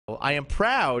I am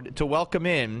proud to welcome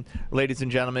in, ladies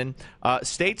and gentlemen,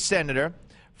 State Senator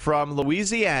from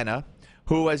Louisiana,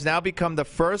 who has now become the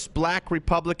first black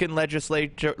Republican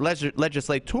legislator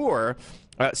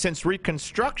since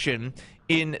Reconstruction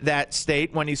in that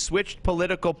state when he switched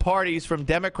political parties from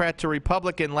Democrat to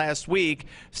Republican last week.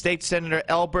 State Senator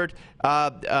Elbert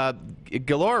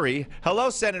Guillory. Hello,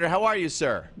 Senator. How are you,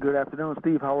 sir? Good afternoon,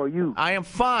 Steve. How are you? I am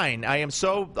fine. I am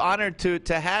so honored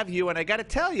to have you, and I got to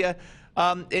tell you,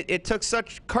 it took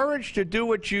such courage to do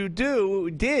what you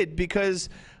did because,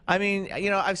 I mean,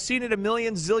 you know, I've seen it a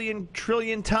million, zillion,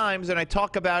 trillion times, and I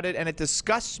talk about it, and it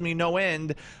disgusts me no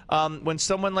end when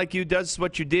someone like you does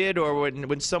what you did, or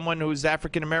when someone who's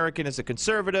African-American is a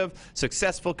conservative,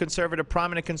 successful conservative,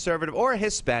 prominent conservative, or a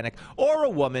Hispanic, or a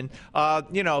woman,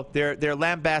 you know, they're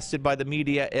lambasted by the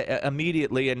media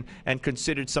immediately and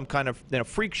considered some kind of, you know,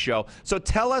 freak show. So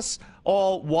tell us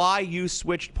all why you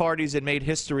switched parties and made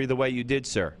history the way you did,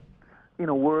 sir. In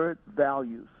a word,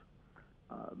 values.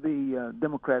 The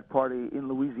Democrat Party in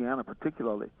Louisiana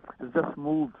particularly has just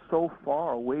moved so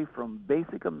far away from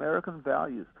basic American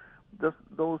values, just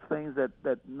those things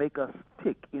that make us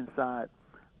tick inside: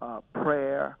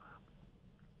 prayer,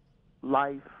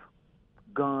 life,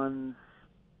 guns,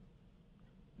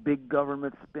 big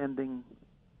government spending.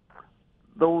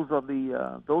 Those are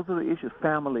the issues.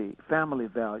 Family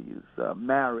values,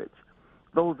 marriage.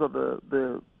 Those are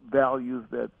the values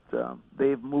that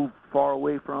they've moved far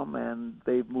away from, and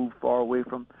they've moved far away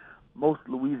from most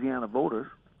Louisiana voters,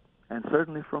 and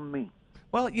certainly from me.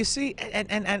 Well, you see,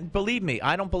 and believe me,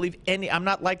 I don't believe I'm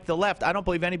not like the left. I don't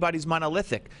believe anybody's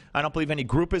monolithic. I don't believe any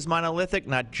group is monolithic,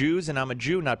 not Jews, and I'm a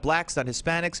Jew, not blacks, not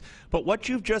Hispanics. But what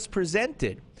you've just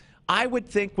presented, I would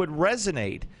think would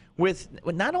resonate with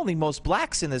not only most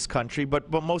blacks in this country, but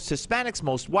most Hispanics,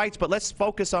 most whites, but let's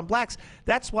focus on blacks.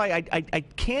 That's why I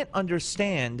can't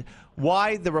understand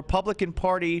why the Republican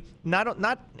Party,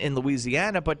 not in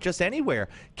Louisiana, but just anywhere,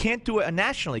 can't do it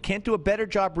nationally, can't do a better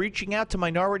job reaching out to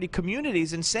minority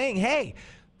communities and saying, hey,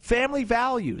 family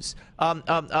values,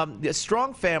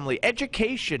 strong family,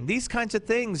 education, these kinds of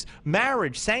things,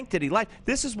 marriage, sanctity, life.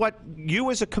 This is what you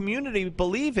as a community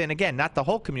believe in. Again, not the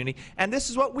whole community. And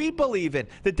this is what we believe in.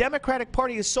 The Democratic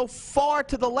Party is so far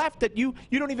to the left that you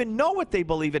don't even know what they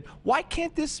believe in. Why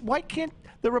can't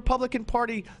the Republican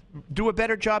Party do a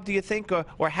better job, do you think,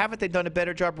 or haven't they done a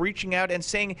better job reaching out and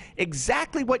saying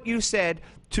exactly what you said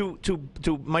to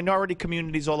minority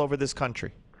communities all over this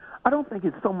country? I don't think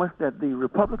it's so much that the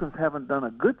Republicans haven't done a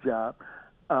good job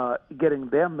getting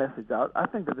their message out. I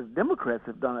think that the Democrats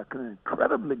have done an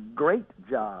incredibly great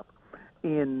job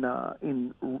in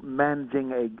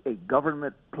managing a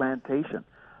government plantation.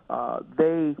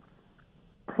 They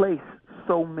place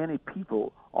so many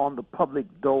people on the public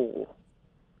dole.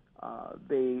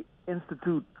 They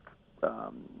institute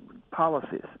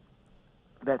policies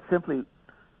that simply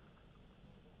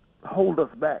hold us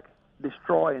back,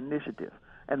 destroy initiative,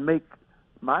 and make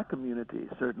my community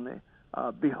certainly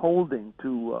beholding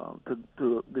to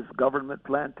this government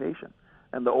plantation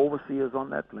and the overseers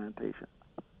on that plantation.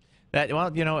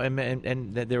 Well, you know,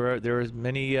 and there are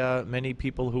many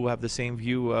people who have the same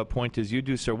viewpoint as you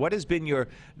do, sir. What has been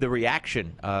the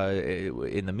reaction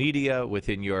in the media,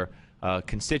 within your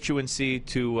constituency,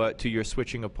 to your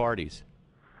switching of parties?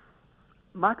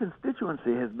 My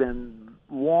constituency has been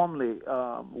warmly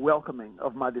welcoming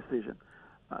of my decision.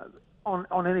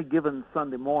 On any given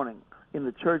Sunday morning in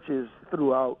the churches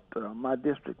throughout my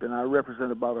district, and I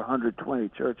represent about 120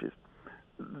 churches,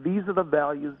 these are the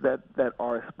values that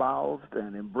are espoused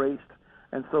and embraced,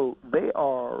 and so they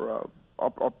are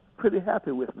pretty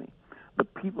happy with me. The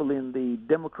people in the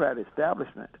Democrat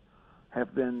establishment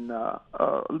have been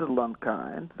a little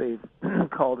unkind. They've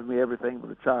called me everything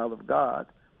but a child of God,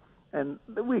 and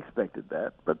we expected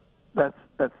that, but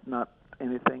that's not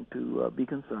anything to be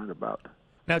concerned about.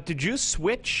 Now, did you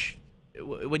switch,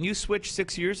 when you switched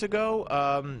 6 years ago,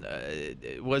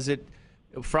 was it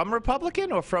from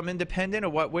Republican or from Independent, or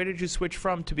where did you switch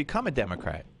from to become a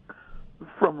Democrat?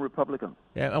 From Republican.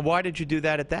 Yeah, and why did you do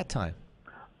that at that time?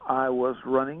 I was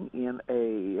running in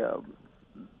a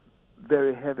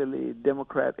very heavily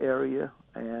Democrat area,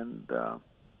 and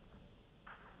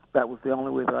that was the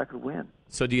only way that I could win.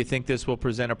 So do you think this will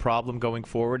present a problem going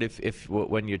forward if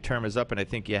when your term is up, and I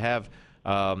think you have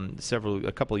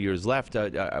a couple of years left,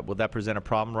 will that present a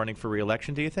problem running for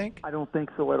re-election, do you think? I don't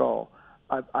think so at all.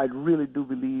 I really do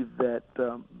believe that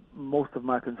most of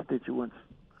my constituents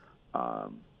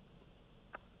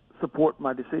support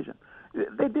my decision.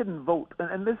 They didn't vote,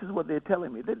 and this is what they're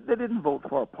telling me. They didn't vote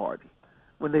for a party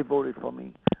when they voted for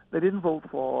me. They didn't vote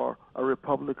for a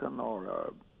Republican or a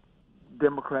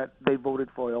Democrat. They voted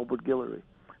for Elbert Guillory.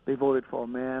 They voted for a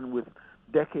man with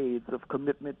decades of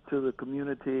commitment to the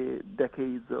community,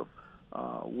 decades of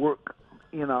work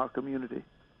in our community.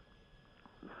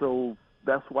 So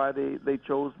that's why they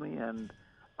chose me, and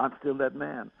I'm still that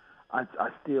man. I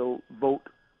still vote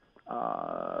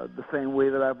the same way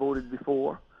that I voted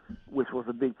before, which was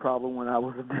a big problem when I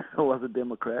was a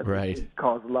Democrat. Right. It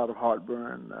caused a lot of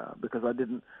heartburn because I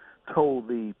didn't toe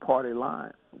the party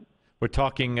line. We're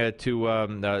talking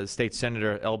to State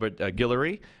Senator Elbert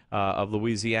Guillory of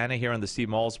Louisiana here on the Steve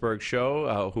Malzberg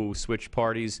Show, who switched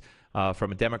parties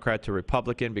from a Democrat to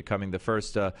Republican, becoming the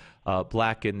first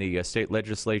black in the state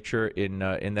legislature in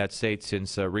that state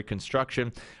since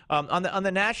Reconstruction. On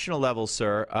the national level,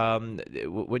 sir,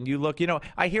 when you look,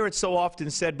 I hear it so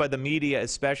often said by the media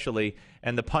especially,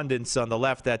 and the pundits on the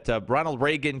left, that Ronald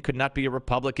Reagan could not be a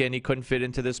Republican. He couldn't fit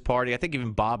into this party. I think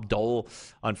even Bob Dole,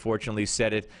 unfortunately,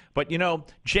 said it. But,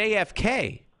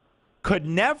 JFK could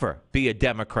never be a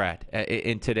Democrat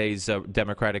in today's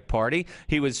Democratic Party.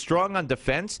 He was strong on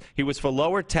defense. He was for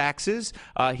lower taxes.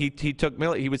 He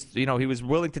was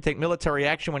willing to take military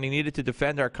action when he needed to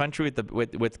defend our country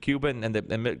with Cuba and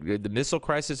the missile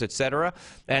crisis, etc.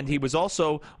 And he was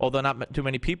also, although not too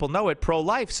many people know it,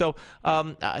 pro-life. So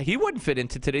he wouldn't fit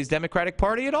into today's Democratic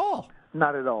Party at all.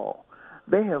 Not at all.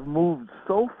 They have moved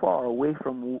so far away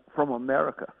from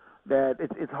America that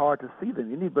it's hard to see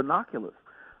them. You need binoculars.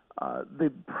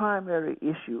 The primary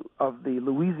issue of the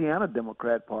Louisiana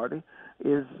Democrat Party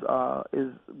is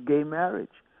gay marriage,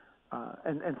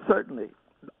 and certainly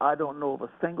I don't know of a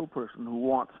single person who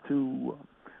wants to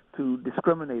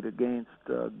discriminate against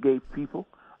gay people.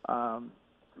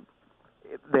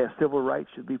 Their civil rights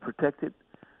should be protected,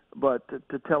 but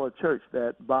to tell a church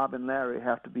that Bob and Larry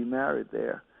have to be married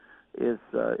there is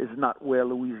not where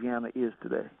Louisiana is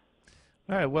today.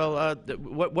 All right. Well,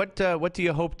 what do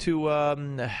you hope to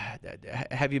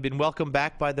have you been welcomed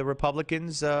back by the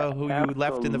Republicans who you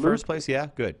left in the first place? Yeah,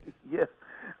 good. Yes,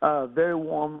 very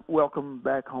warm welcome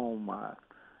back home,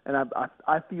 and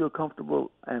I feel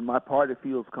comfortable, and my party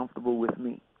feels comfortable with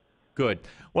me. Good.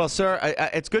 Well, sir,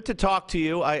 it's good to talk to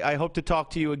you. I hope to talk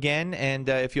to you again, and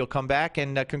if you'll come back,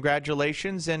 and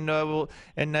congratulations, and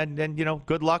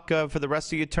good luck for the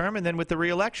rest of your term, and then with the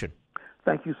re-election.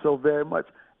 Thank you so very much.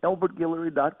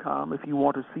 ElbertGuillory.com if you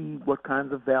want to see what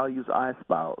kinds of values I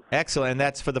espouse. Excellent. And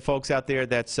that's for the folks out there.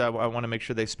 That's I want to make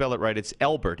sure they spell it right. It's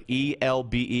Elbert,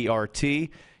 E-L-B-E-R-T.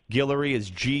 Guillory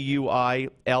is Guillory.